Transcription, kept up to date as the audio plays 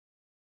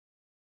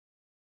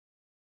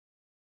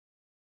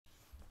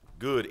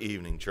Good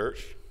evening,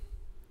 church.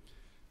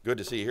 Good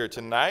to see you here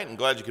tonight. I'm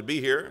glad you could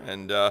be here,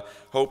 and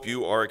hope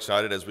you are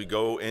excited as we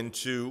go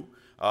into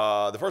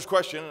the first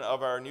question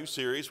of our new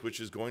series, which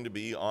is going to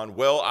be on,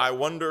 well, I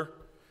wonder.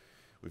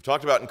 We've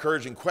talked about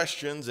encouraging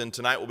questions, and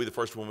tonight will be the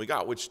first one we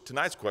got, which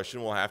tonight's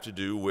question will have to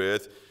do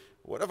with,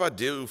 what if I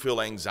do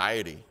feel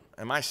anxiety?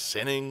 Am I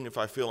sinning if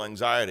I feel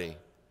anxiety?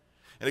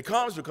 And it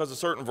comes because of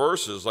certain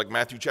verses, like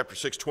Matthew chapter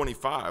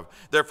 6:25.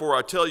 Therefore,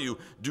 I tell you,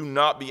 do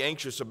not be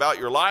anxious about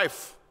your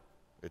life.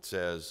 It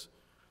says,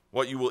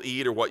 what you will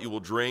eat or what you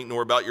will drink,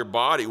 nor about your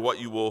body, what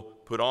you will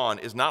put on.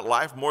 Is not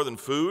life more than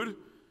food,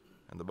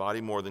 and the body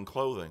more than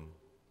clothing?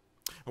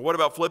 And what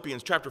about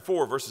Philippians chapter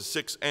 4, verses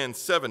 6 and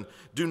 7?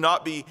 Do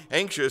not be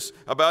anxious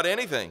about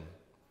anything,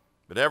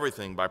 but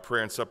everything by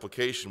prayer and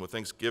supplication with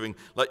thanksgiving,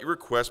 let your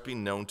requests be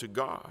known to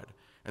God.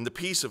 And the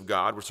peace of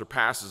God, which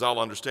surpasses all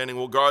understanding,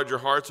 will guard your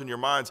hearts and your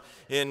minds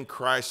in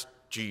Christ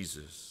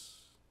Jesus.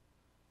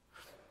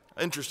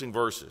 Interesting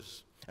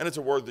verses. And it's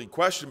a worthy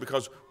question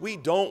because we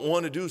don't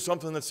want to do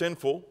something that's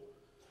sinful.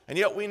 And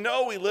yet we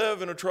know we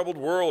live in a troubled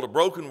world, a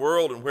broken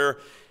world, and where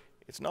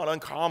it's not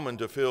uncommon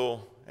to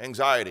feel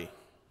anxiety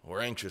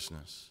or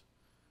anxiousness.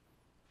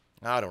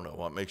 I don't know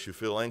what makes you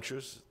feel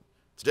anxious.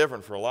 It's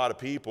different for a lot of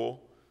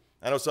people.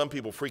 I know some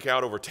people freak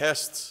out over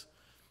tests.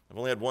 I've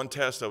only had one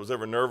test I was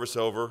ever nervous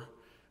over.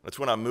 That's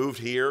when I moved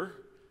here.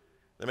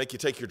 They make you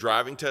take your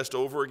driving test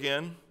over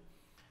again.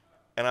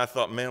 And I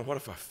thought, man, what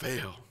if I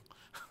fail?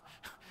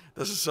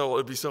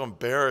 It'd be so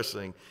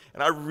embarrassing.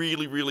 And I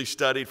really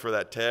studied for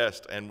that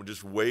test and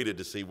just waited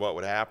to see what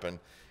would happen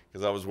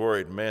because I was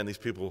worried, man, these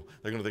people,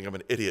 they're going to think I'm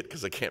an idiot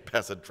because I can't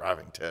pass a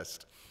driving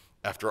test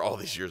after all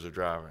these years of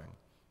driving.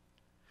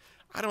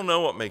 I don't know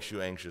what makes you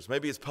anxious.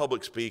 Maybe it's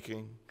public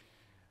speaking.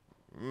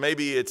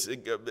 Maybe it's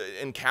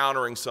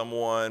encountering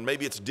someone.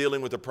 Maybe it's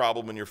dealing with a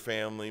problem in your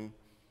family.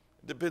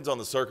 It depends on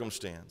the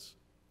circumstance.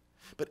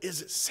 But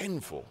is it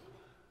sinful?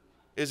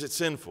 Is it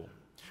sinful?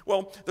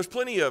 Well, there's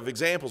plenty of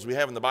examples we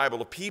have in the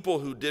Bible of people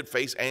who did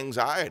face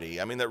anxiety.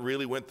 I mean, that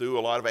really went through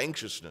a lot of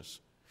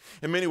anxiousness.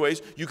 In many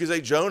ways, you could say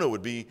Jonah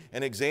would be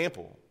an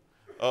example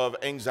of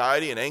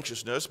anxiety and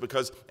anxiousness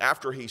because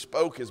after he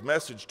spoke his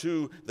message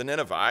to the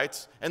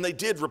Ninevites, and they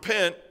did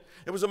repent,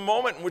 it was a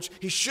moment in which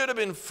he should have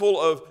been full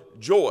of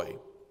joy.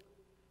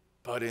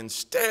 But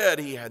instead,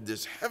 he had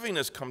this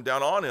heaviness come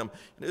down on him,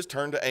 and it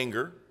turned to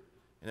anger,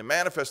 and it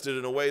manifested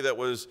in a way that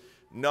was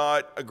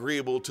not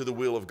agreeable to the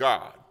will of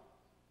God.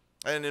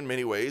 And in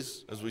many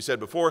ways, as we said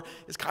before,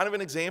 it's kind of an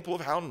example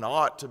of how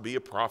not to be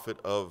a prophet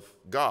of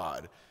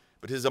God.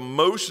 But his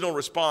emotional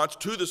response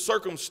to the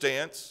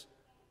circumstance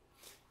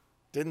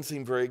didn't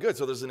seem very good.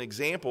 So there's an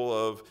example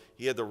of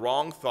he had the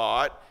wrong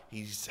thought.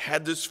 He's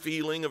had this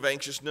feeling of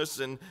anxiousness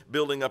and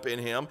building up in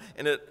him,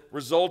 and it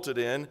resulted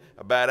in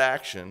a bad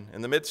action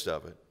in the midst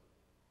of it.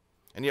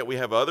 And yet we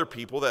have other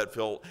people that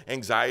feel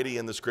anxiety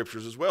in the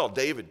scriptures as well.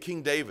 David,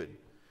 King David.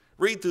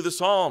 Read through the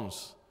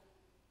Psalms.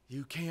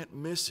 You can't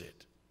miss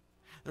it.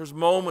 There's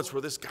moments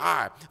where this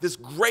guy, this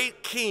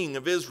great king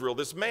of Israel,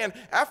 this man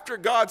after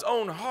God's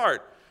own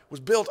heart, was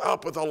built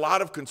up with a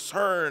lot of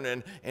concern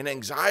and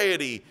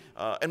anxiety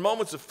and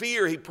moments of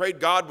fear. He prayed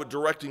God would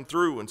direct him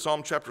through. In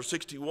Psalm chapter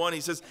 61, he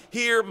says,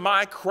 hear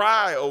my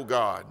cry, O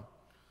God.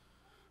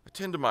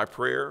 Attend to my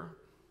prayer.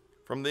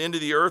 From the end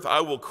of the earth, I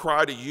will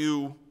cry to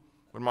you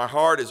when my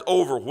heart is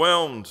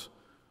overwhelmed.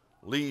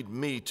 Lead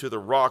me to the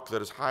rock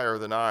that is higher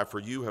than I, for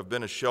you have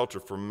been a shelter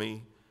for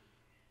me,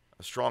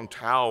 a strong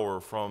tower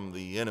from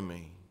the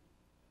enemy.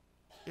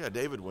 Yeah,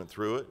 David went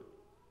through it.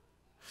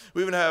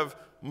 We even have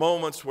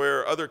moments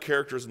where other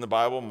characters in the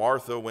Bible,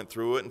 Martha went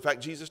through it. In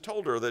fact, Jesus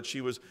told her that she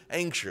was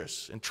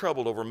anxious and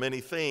troubled over many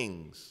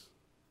things.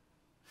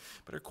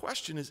 But her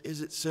question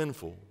is it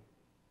sinful?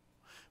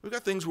 We've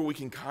got things where we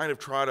can kind of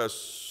try to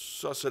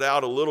suss it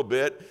out a little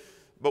bit,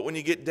 but when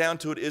you get down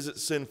to it, is it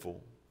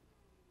sinful?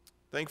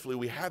 Thankfully,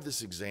 we have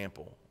this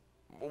example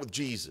with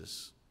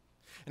Jesus.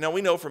 And now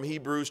we know from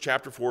Hebrews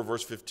chapter 4,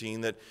 verse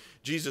 15, that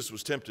Jesus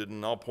was tempted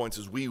in all points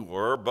as we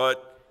were,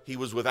 but he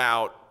was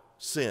without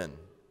sin.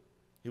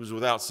 He was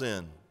without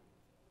sin.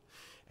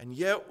 And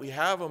yet we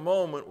have a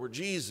moment where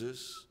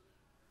Jesus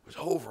was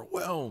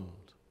overwhelmed.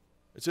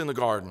 It's in the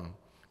garden.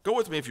 Go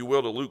with me, if you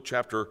will, to Luke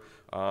chapter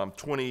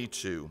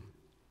 22.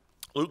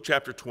 Luke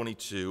chapter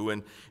 22,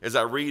 and as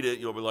I read it,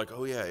 you'll be like,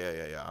 oh,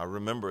 yeah, I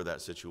remember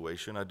that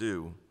situation. I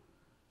do.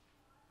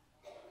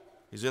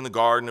 He's in the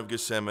Garden of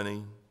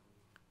Gethsemane.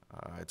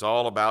 It's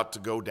all about to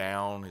go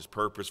down, his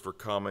purpose for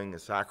coming,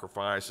 his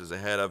sacrifice is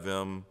ahead of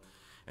him,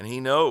 and he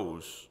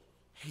knows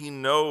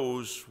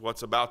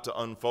what's about to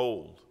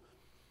unfold.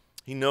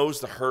 He knows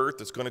the hurt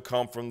that's going to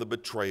come from the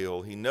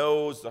betrayal. He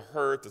knows the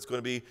hurt that's going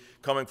to be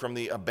coming from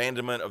the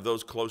abandonment of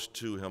those close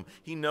to him.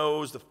 He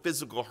knows the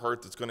physical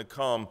hurt that's going to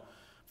come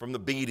from the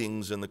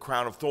beatings and the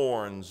crown of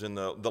thorns and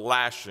the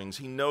lashings.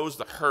 He knows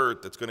the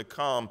hurt that's going to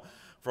come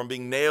from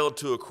being nailed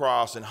to a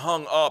cross and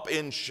hung up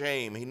in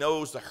shame. He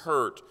knows the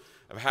hurt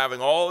of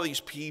having all these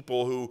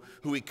people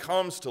who he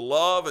comes to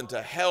love and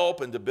to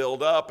help and to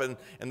build up, and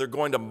they're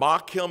going to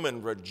mock him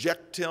and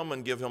reject him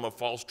and give him a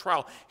false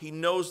trial. He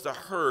knows the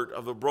hurt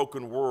of a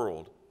broken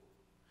world.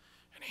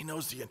 And he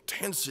knows the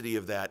intensity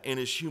of that in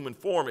his human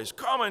form is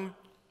coming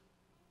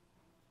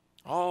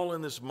all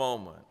in this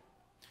moment.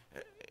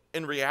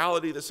 In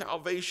reality, the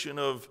salvation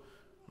of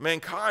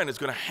mankind is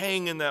going to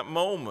hang in that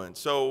moment.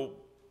 So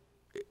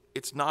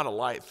it's not a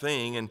light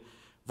thing. And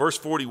verse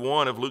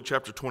 41 of Luke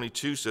chapter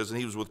 22 says, "And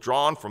he was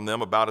withdrawn from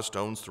them about a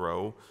stone's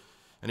throw.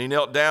 And he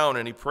knelt down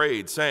and he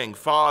prayed, saying,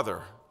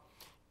 Father,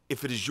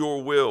 if it is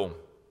your will,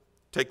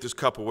 take this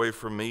cup away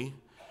from me.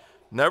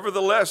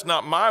 Nevertheless,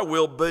 not my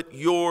will, but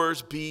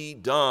yours be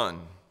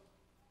done."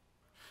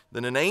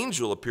 Then an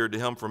angel appeared to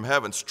him from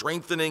heaven,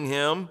 strengthening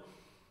him,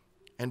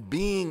 and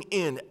being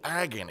in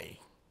agony,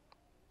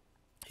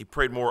 he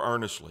prayed more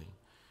earnestly.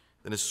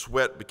 Then his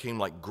sweat became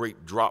like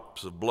great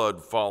drops of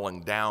blood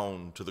falling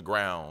down to the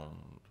ground.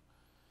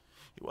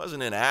 He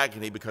wasn't in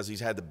agony because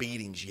he's had the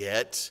beatings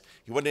yet.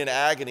 He wasn't in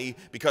agony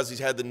because he's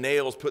had the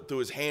nails put through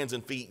his hands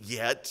and feet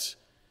yet.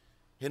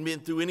 He hadn't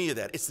been through any of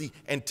that. It's the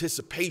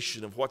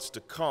anticipation of what's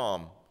to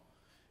come.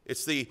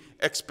 It's the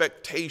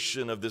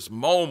expectation of this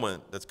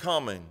moment that's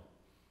coming.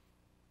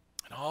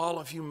 And all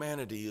of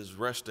humanity is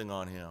resting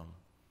on him.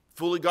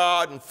 Fully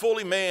God and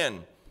fully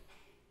man.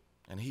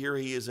 And here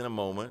he is in a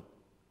moment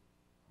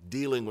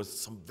dealing with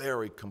some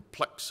very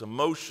complex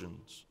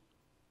emotions.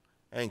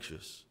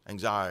 Anxious,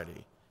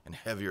 anxiety, and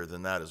heavier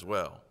than that as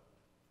well.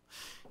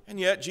 And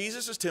yet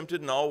Jesus is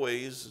tempted in all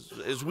ways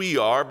as we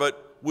are,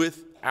 but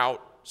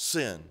without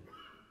sin.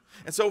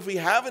 And so if we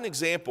have an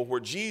example where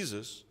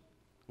Jesus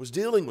was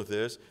dealing with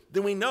this,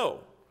 then we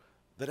know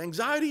that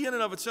anxiety in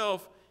and of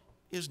itself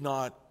is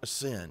not a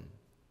sin.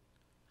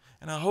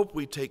 And I hope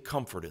we take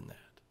comfort in that.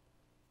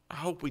 I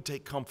hope we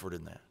take comfort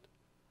in that.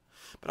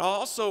 But I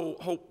also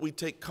hope we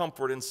take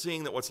comfort in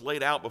seeing that what's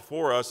laid out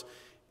before us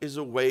is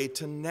a way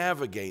to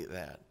navigate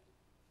that.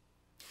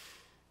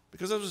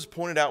 Because as was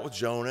pointed out with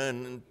Jonah,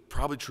 and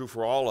probably true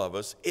for all of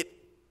us, it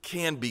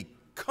can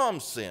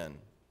become sin.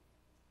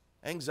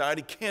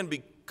 Anxiety can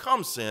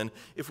become sin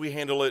if we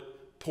handle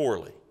it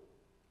poorly.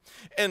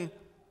 And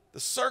the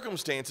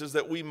circumstances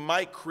that we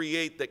might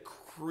create that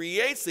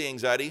creates the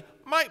anxiety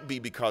might be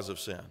because of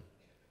sin.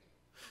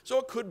 So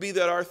it could be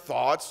that our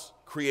thoughts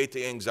create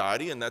the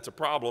anxiety, and that's a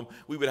problem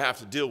we would have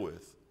to deal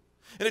with.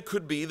 And it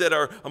could be that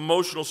our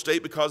emotional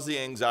state, because of the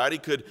anxiety,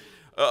 could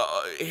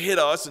hit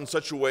us in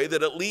such a way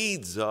that it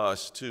leads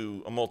us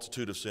to a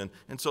multitude of sin.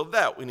 And so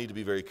that we need to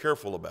be very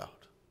careful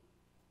about.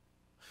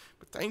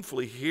 But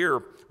thankfully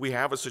here we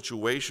have a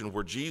situation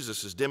where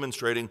Jesus is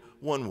demonstrating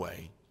one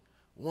way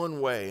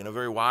in a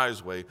very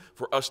wise way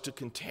for us to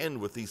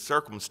contend with these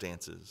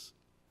circumstances.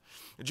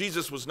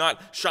 Jesus was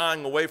not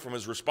shying away from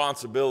his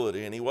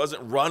responsibility, and he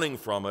wasn't running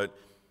from it.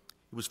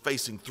 He was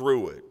facing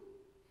through it.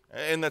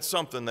 And that's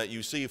something that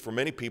you see for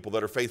many people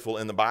that are faithful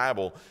in the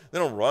Bible. They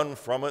don't run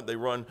from it, they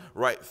run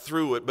right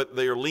through it, but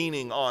they are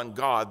leaning on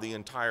God the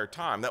entire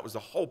time. That was the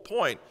whole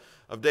point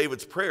of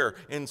David's prayer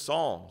in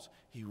Psalms.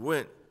 He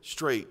went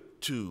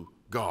straight to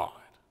God.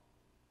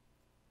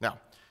 Now,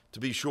 to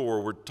be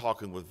sure, we're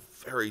talking with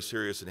very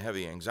serious and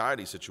heavy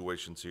anxiety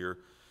situations here,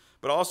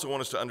 but I also want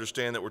us to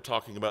understand that we're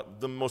talking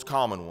about the most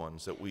common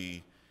ones that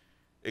we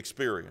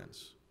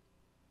experience.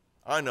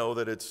 I know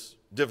that it's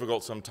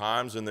difficult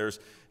sometimes, and there's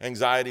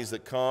anxieties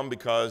that come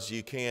because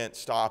you can't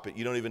stop it.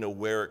 You don't even know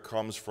where it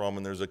comes from,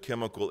 and there's a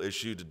chemical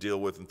issue to deal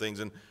with and things,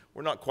 and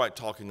we're not quite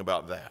talking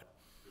about that.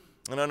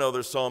 And I know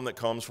there's some that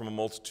comes from a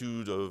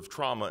multitude of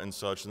trauma and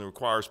such, and they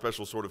require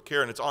special sort of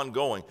care, and it's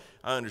ongoing.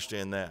 I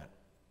understand that.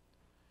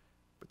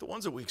 But the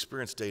ones that we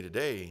experience day to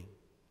day,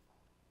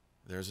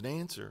 there's an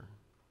answer.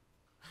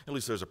 At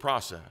least there's a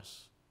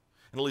process.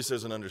 And at least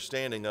there's an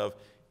understanding of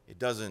it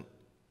doesn't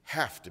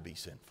have to be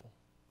sinful.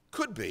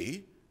 Could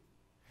be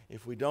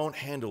if we don't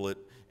handle it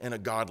in a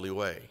godly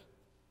way.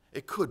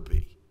 It could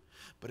be,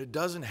 but it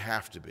doesn't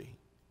have to be.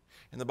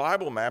 And the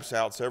Bible maps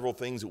out several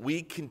things that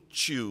we can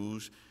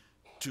choose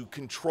to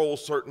control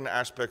certain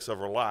aspects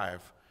of our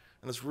life.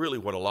 And that's really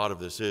what a lot of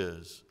this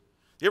is.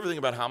 You ever think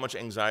about how much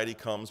anxiety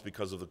comes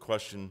because of the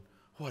question,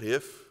 what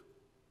if?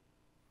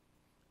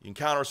 You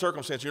encounter a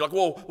circumstance, you're like,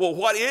 well,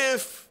 what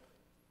if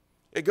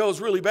it goes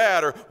really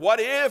bad? Or what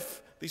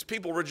if these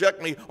people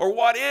reject me? Or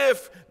what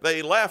if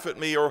they laugh at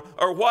me? Or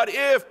what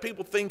if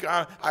people think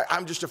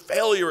I'm just a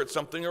failure at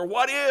something? Or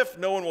what if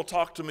no one will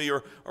talk to me?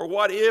 Or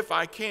what if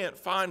I can't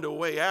find a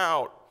way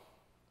out?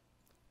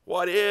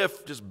 What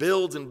if just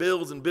builds and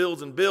builds and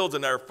builds and builds,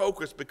 and our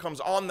focus becomes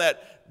on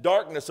that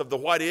darkness of the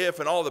what if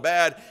and all the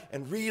bad,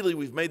 and really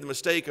we've made the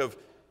mistake of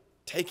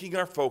taking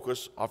our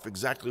focus off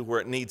exactly where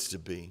it needs to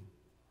be.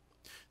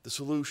 The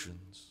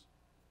solutions.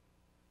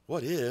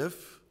 What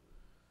if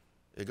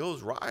it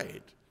goes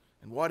right?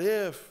 And what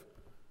if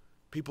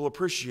people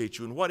appreciate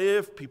you? And what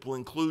if people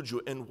include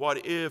you? And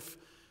what if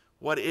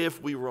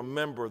we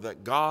remember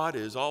that God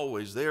is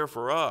always there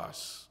for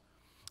us?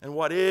 And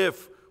what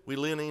if we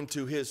lean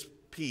into his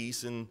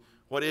peace? And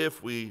What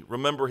if we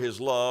remember his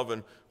love?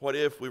 And what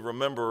if we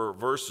remember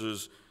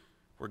verses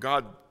where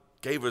God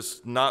gave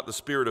us not the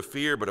spirit of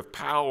fear, but of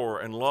power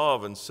and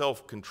love and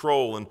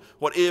self-control? And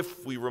what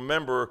if we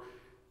remember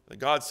that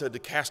God said to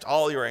cast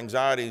all your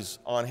anxieties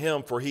on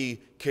him, for he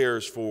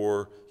cares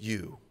for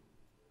you?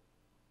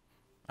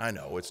 I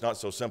know it's not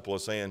so simple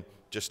as saying,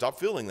 just stop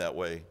feeling that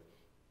way.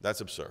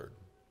 That's absurd.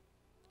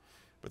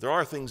 But there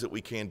are things that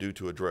we can do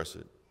to address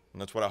it.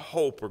 And that's what I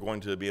hope we're going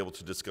to be able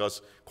to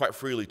discuss quite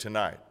freely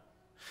tonight.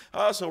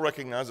 I also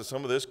recognize that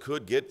some of this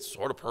could get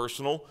sort of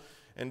personal,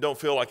 and don't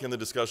feel like in the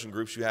discussion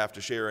groups you have to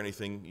share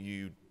anything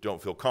you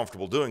don't feel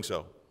comfortable doing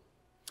so.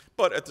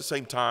 But at the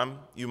same time,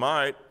 you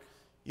might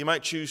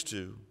choose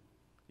to.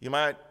 You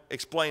might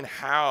explain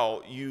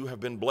how you have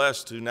been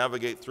blessed to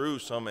navigate through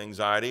some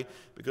anxiety,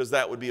 because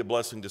that would be a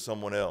blessing to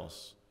someone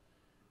else.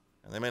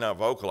 And they may not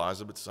vocalize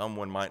it, but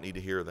someone might need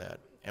to hear that.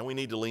 And we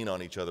need to lean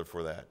on each other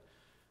for that.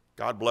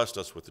 God blessed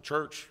us with the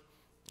church,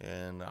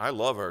 and I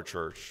love our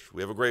church.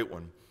 We have a great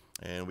one.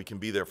 And we can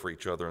be there for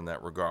each other in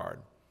that regard.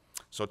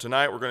 So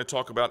tonight we're going to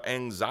talk about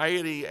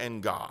anxiety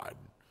and God.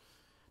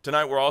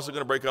 Tonight we're also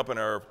going to break up in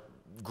our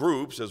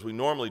groups as we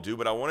normally do,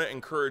 but I want to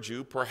encourage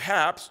you,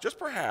 perhaps, just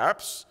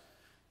perhaps,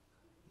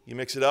 you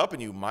mix it up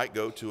and you might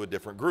go to a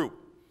different group.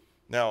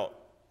 Now,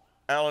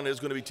 Alan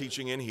is going to be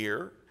teaching in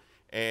here,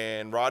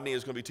 and Rodney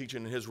is going to be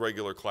teaching in his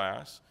regular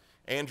class.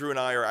 Andrew and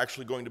I are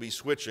actually going to be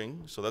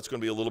switching, so that's going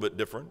to be a little bit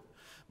different.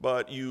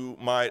 But you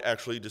might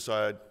actually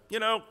decide,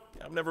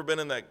 I've never been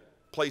in that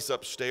place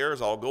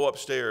upstairs. I'll go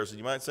upstairs. And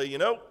you might say,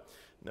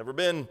 never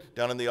been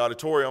down in the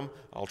auditorium.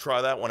 I'll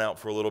try that one out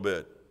for a little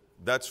bit.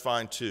 That's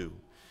fine too.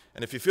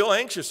 And if you feel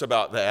anxious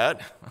about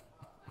that,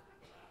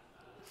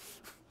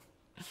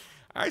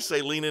 I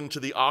say lean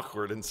into the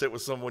awkward and sit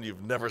with someone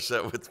you've never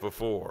sat with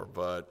before.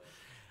 But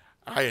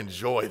I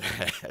enjoy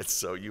that,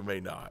 so you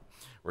may not,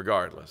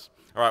 regardless.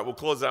 All right, we'll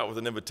close out with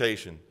an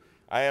invitation.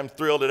 I am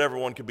thrilled that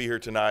everyone could be here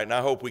tonight, and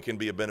I hope we can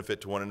be a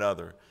benefit to one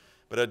another.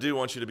 But I do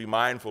want you to be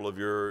mindful of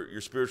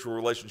your spiritual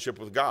relationship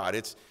with God.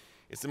 It's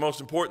the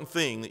most important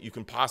thing that you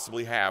can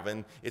possibly have,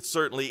 and it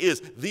certainly is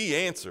the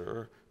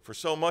answer for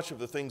so much of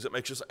the things that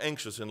makes us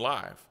anxious in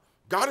life.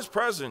 God is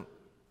present,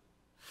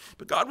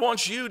 but God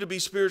wants you to be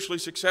spiritually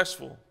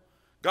successful.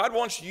 God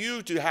wants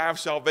you to have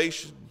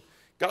salvation.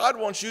 God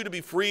wants you to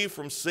be free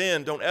from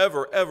sin. Don't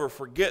ever, ever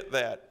forget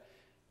that.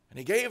 And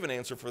he gave an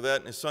answer for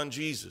that in his son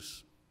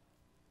Jesus,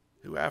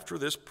 who after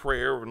this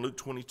prayer in Luke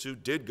 22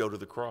 did go to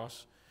the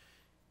cross.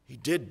 He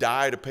did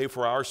die to pay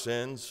for our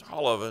sins,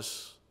 all of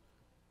us,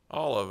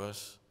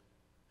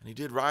 and he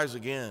did rise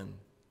again,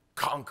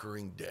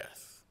 conquering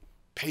death,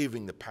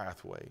 paving the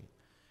pathway.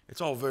 It's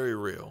all very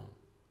real.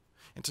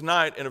 And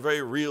tonight, in a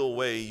very real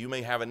way, you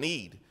may have a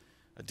need,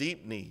 a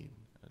deep need,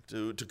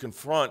 to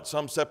confront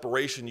some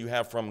separation you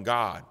have from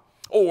God,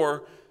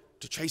 or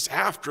to chase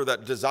after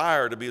that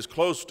desire to be as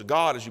close to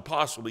God as you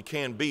possibly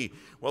can be.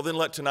 Well, then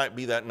let tonight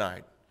be that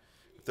night.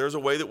 If there's a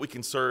way that we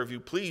can serve you,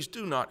 please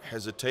do not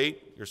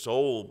hesitate. Your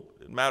soul,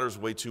 it matters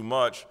way too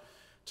much.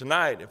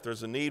 Tonight, if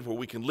there's a need where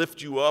we can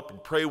lift you up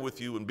and pray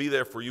with you and be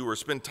there for you or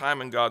spend time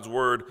in God's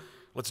Word,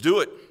 let's do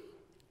it.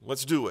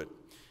 Let's do it.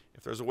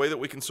 If there's a way that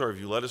we can serve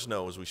you, let us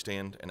know as we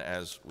stand and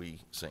as we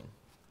sing.